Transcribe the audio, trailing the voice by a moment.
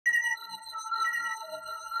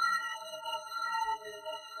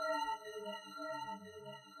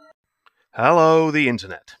Hello, the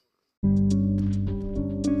Internet.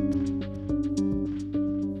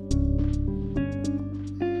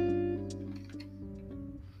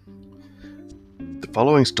 The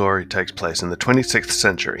following story takes place in the 26th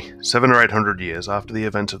century, 700 or 800 years after the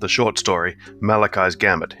events of the short story Malachi's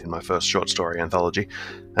Gambit in my first short story anthology,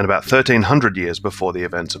 and about 1300 years before the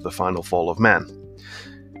events of the final fall of man.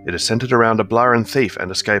 It is centered around a Blaran thief and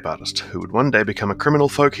escape artist who would one day become a criminal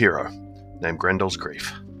folk hero named Grendel's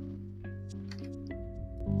Grief.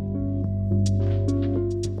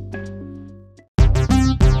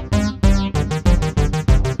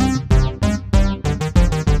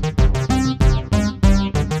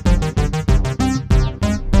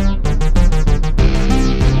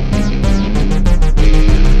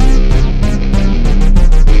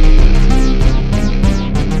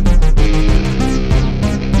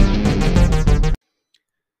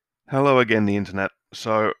 Hello again, the Internet.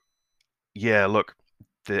 So, yeah, look,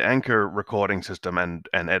 the Anchor recording system and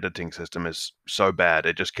editing system is so bad,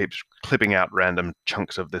 it just keeps clipping out random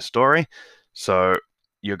chunks of this story. So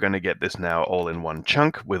you're going to get this now all in one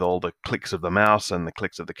chunk with all the clicks of the mouse and the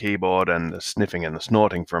clicks of the keyboard and the sniffing and the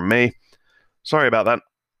snorting from me. Sorry about that.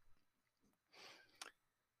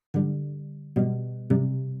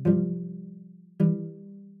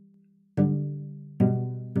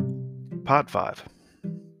 Part 5.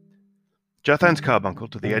 Jathan's carbuncle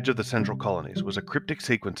to the edge of the central colonies was a cryptic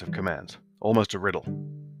sequence of commands, almost a riddle.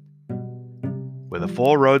 Where the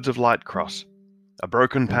 4 roads of light cross, a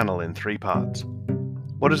broken panel in 3 parts.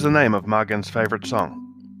 What is the name of Margan's favourite song?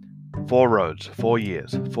 4 roads, 4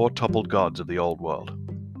 years, 4 toppled gods of the old world.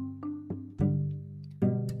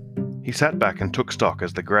 He sat back and took stock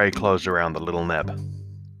as the grey closed around the little neb.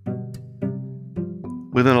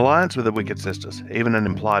 With an alliance with the Wicked Sisters, even an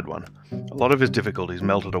implied one, a lot of his difficulties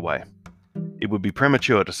melted away. It would be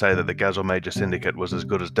premature to say that the Gazel Major Syndicate was as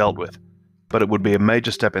good as dealt with, but it would be a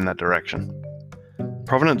major step in that direction.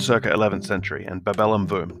 Provenance circa 11th century and Babellum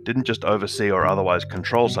Voom didn't just oversee or otherwise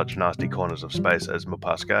control such nasty corners of space as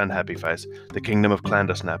Mupaska and Happy Face, the kingdom of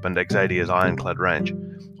Clandesnap and Exadia's Ironclad range,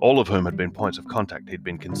 all of whom had been points of contact he'd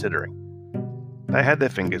been considering. They had their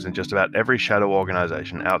fingers in just about every shadow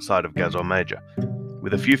organization outside of Gazel Major,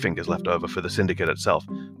 with a few fingers left over for the Syndicate itself,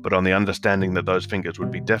 but on the understanding that those fingers would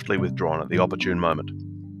be deftly withdrawn at the opportune moment.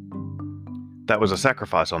 That was a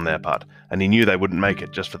sacrifice on their part, and he knew they wouldn't make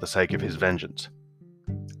it just for the sake of his vengeance.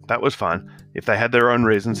 That was fine. If they had their own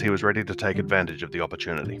reasons, he was ready to take advantage of the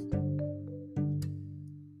opportunity.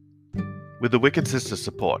 With the Wicked Sisters'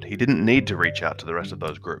 support, he didn't need to reach out to the rest of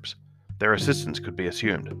those groups. Their assistance could be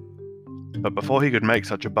assumed. But before he could make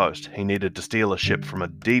such a boast, he needed to steal a ship from a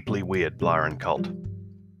deeply weird Blaran cult.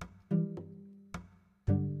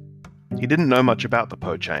 He didn't know much about the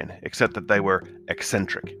Poe chain, except that they were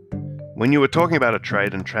eccentric. When you were talking about a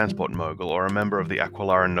trade and transport mogul or a member of the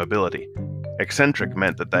Aquilaran nobility, eccentric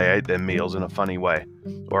meant that they ate their meals in a funny way,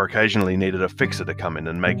 or occasionally needed a fixer to come in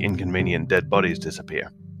and make inconvenient dead bodies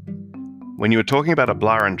disappear. When you were talking about a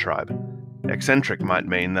Blaran tribe, eccentric might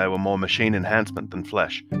mean they were more machine enhancement than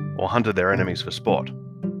flesh, or hunted their enemies for sport.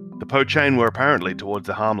 The Poe chain were apparently towards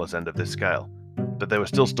the harmless end of this scale, but there were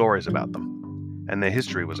still stories about them, and their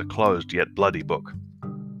history was a closed yet bloody book.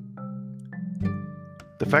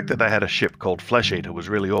 The fact that they had a ship called Flesh Eater was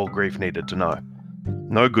really all Grief needed to know.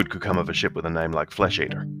 No good could come of a ship with a name like Flesh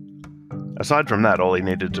Eater. Aside from that, all he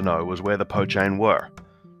needed to know was where the Poe chain were,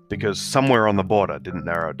 because somewhere on the border didn't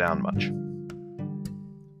narrow down much.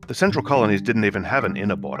 The central colonies didn't even have an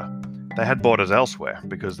inner border. They had borders elsewhere,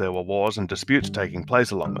 because there were wars and disputes taking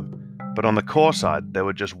place along them, but on the core side there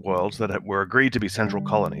were just worlds that were agreed to be central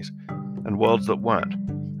colonies, and worlds that weren't,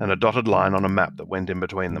 and a dotted line on a map that went in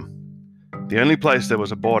between them. The only place there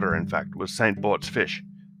was a border, in fact, was St. Bort's Fish,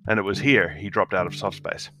 and it was here he dropped out of soft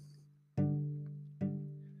space.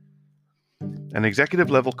 An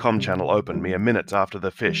executive-level comm channel opened mere minutes after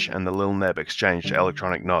the Fish and the Lil Neb exchanged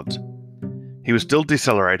electronic nods. He was still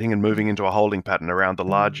decelerating and moving into a holding pattern around the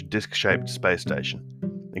large disc-shaped space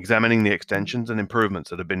station, examining the extensions and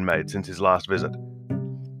improvements that had been made since his last visit,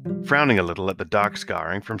 frowning a little at the dark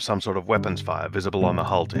scarring from some sort of weapons fire visible on the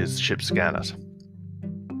hull to his ship's scanners.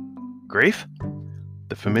 Grief?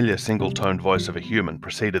 The familiar single-toned voice of a human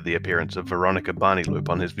preceded the appearance of Veronica Barneyloop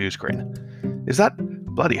on his view screen. Is that...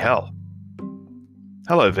 bloody hell.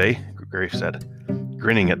 Hello, V, Grief said,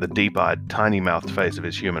 grinning at the deep-eyed, tiny-mouthed face of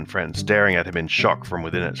his human friend, staring at him in shock from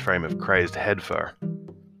within its frame of crazed head fur.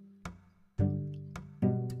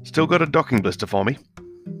 Still got a docking blister for me?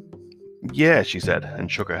 Yeah, she said,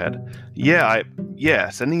 and shook her head. Yeah,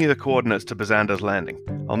 sending you the coordinates to Bazander's Landing.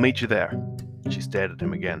 I'll meet you there. She stared at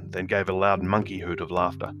him again, then gave a loud monkey hoot of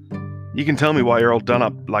laughter. You can tell me why you're all done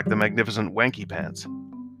up like the magnificent wanky pants.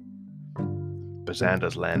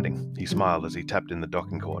 Bazander's Landing. He smiled as he tapped in the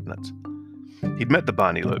docking coordinates. He'd met the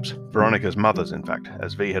Barney Loops, Veronica's mothers in fact,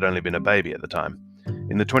 as V had only been a baby at the time,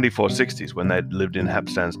 in the 2460s when they'd lived in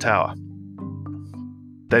Hapstan's Tower.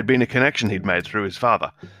 They'd been a connection he'd made through his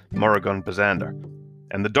father, Morrigan Bazander,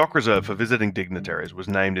 and the dock reserve for visiting dignitaries was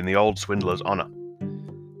named in the old swindler's honour.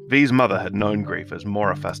 V's mother had known Grief as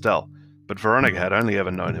Maura Fastel, but Veronica had only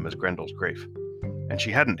ever known him as Grendel's Grief, and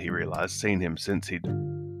she hadn't, he realised, seen him since he'd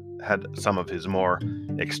had some of his more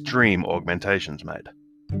extreme augmentations made.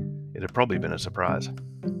 It had probably been a surprise.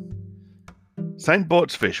 St.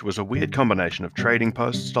 Bort's Fish was a weird combination of trading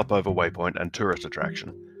post, stopover waypoint, and tourist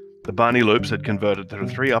attraction. The Barney Loops had converted the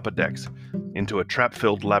 3 upper decks into a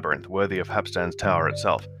trap-filled labyrinth worthy of Hapstan's Tower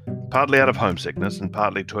itself, partly out of homesickness and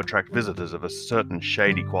partly to attract visitors of a certain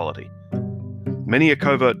shady quality. Many a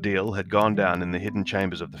covert deal had gone down in the hidden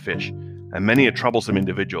chambers of the fish, and many a troublesome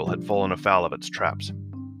individual had fallen afoul of its traps.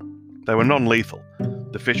 They were non-lethal.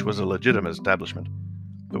 The fish was a legitimate establishment.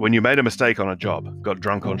 But when you made a mistake on a job, got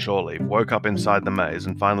drunk on shore leave, woke up inside the maze,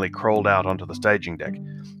 and finally crawled out onto the staging deck,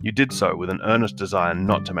 you did so with an earnest desire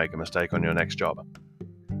not to make a mistake on your next job.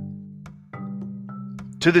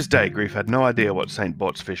 To this day, Grief had no idea what St.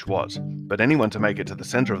 Bort's Fish was, but anyone to make it to the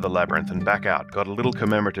centre of the labyrinth and back out got a little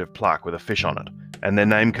commemorative plaque with a fish on it, and their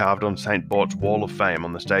name carved on St. Bort's Wall of Fame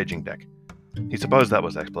on the staging deck. He supposed that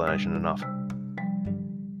was explanation enough.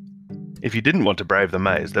 If you didn't want to brave the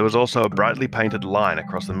maze, there was also a brightly painted line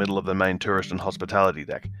across the middle of the main tourist and hospitality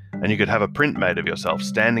deck, and you could have a print made of yourself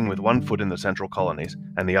standing with one foot in the central colonies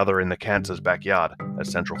and the other in the Cancer's backyard,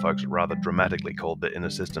 as Central folks rather dramatically called the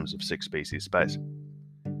inner systems of 6-species space.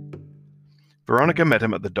 Veronica met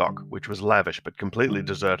him at the dock, which was lavish but completely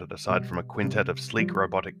deserted aside from a quintet of sleek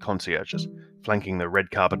robotic concierges flanking the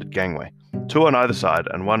red-carpeted gangway, 2 on either side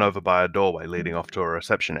and one over by a doorway leading off to a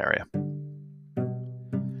reception area.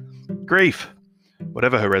 Grief!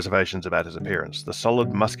 Whatever her reservations about his appearance, the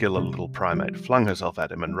solid, muscular little primate flung herself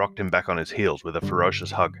at him and rocked him back on his heels with a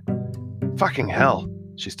ferocious hug. Fucking hell!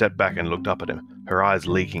 She stepped back and looked up at him, her eyes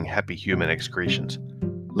leaking happy human excretions.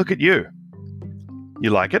 Look at you! You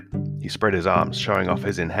like it? He spread his arms, showing off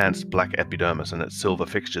his enhanced black epidermis and its silver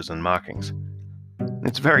fixtures and markings.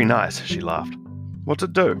 It's very nice, she laughed. What's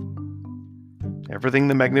it do? Everything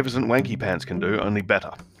the magnificent wanky pants can do, only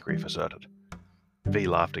better, Grief asserted. V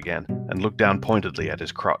laughed again, and looked down pointedly at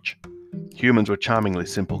his crotch. Humans were charmingly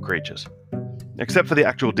simple creatures. Except for the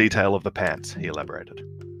actual detail of the pants, he elaborated.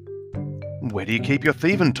 Where do you keep your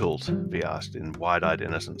thieving tools? V asked in wide-eyed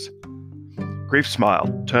innocence. Grief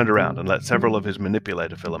smiled, turned around, and let several of his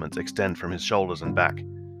manipulator filaments extend from his shoulders and back.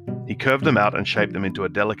 He curved them out and shaped them into a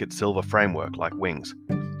delicate silver framework like wings.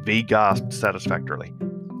 V gasped satisfactorily,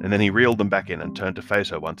 and then he reeled them back in and turned to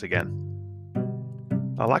face her once again.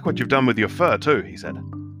 I like what you've done with your fur, too, he said.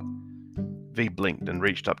 V blinked and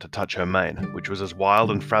reached up to touch her mane, which was as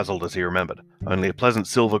wild and frazzled as he remembered, only a pleasant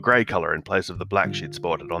silver-grey colour in place of the black she'd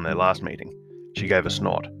sported on their last meeting. She gave a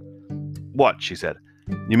snort. What? She said.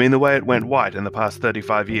 You mean the way it went white in the past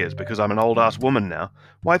 35 years because I'm an old-ass woman now?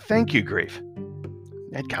 Why, thank you, Grief.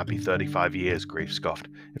 It can't be 35 years, Grief scoffed.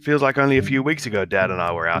 It feels like only a few weeks ago Dad and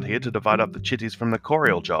I were out here to divide up the chitties from the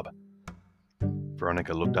Coriol job.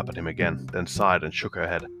 Veronica looked up at him again, then sighed and shook her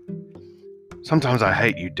head. Sometimes I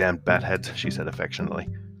hate you damned batheads, she said affectionately.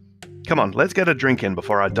 Come on, let's get a drink in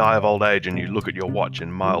before I die of old age and you look at your watch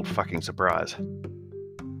in mild fucking surprise.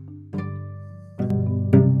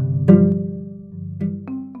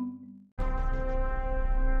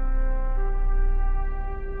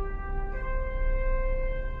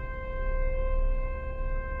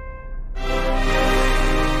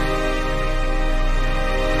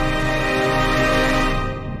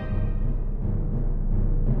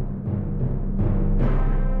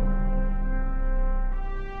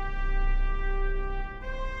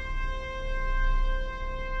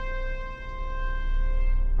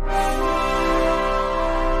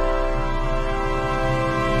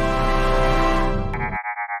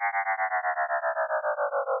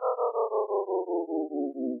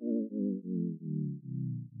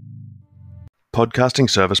 Podcasting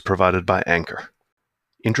service provided by Anchor.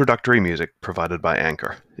 Introductory music provided by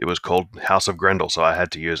Anchor. It was called House of Grendel, so I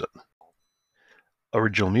had to use it.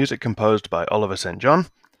 Original music composed by Oliver St. John,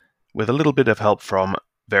 with a little bit of help from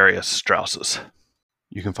various Strausses.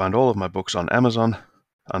 You can find all of my books on Amazon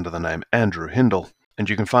under the name Andrew Hindle, and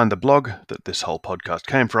you can find the blog that this whole podcast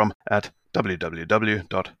came from at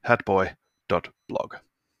www.hatboy.blog.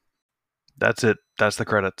 That's it. That's the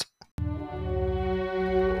credits.